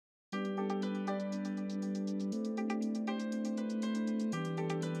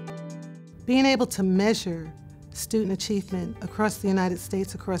Being able to measure student achievement across the United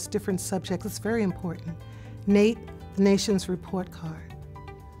States, across different subjects, is very important. NAEP, the nation's report card.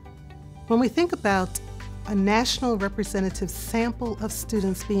 When we think about a national representative sample of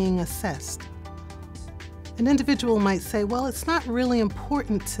students being assessed, an individual might say, well, it's not really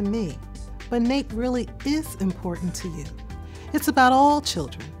important to me, but NAEP really is important to you. It's about all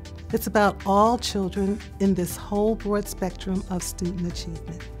children. It's about all children in this whole broad spectrum of student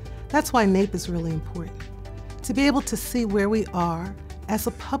achievement. That's why NAEP is really important. To be able to see where we are as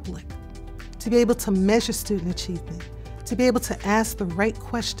a public, to be able to measure student achievement, to be able to ask the right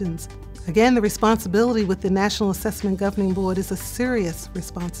questions. Again, the responsibility with the National Assessment Governing Board is a serious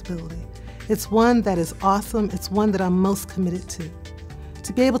responsibility. It's one that is awesome. It's one that I'm most committed to.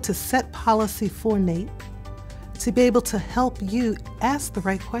 To be able to set policy for NAEP, to be able to help you ask the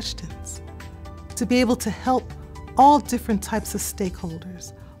right questions, to be able to help all different types of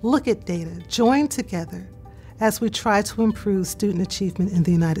stakeholders look at data, join together as we try to improve student achievement in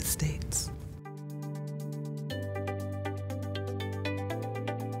the United States.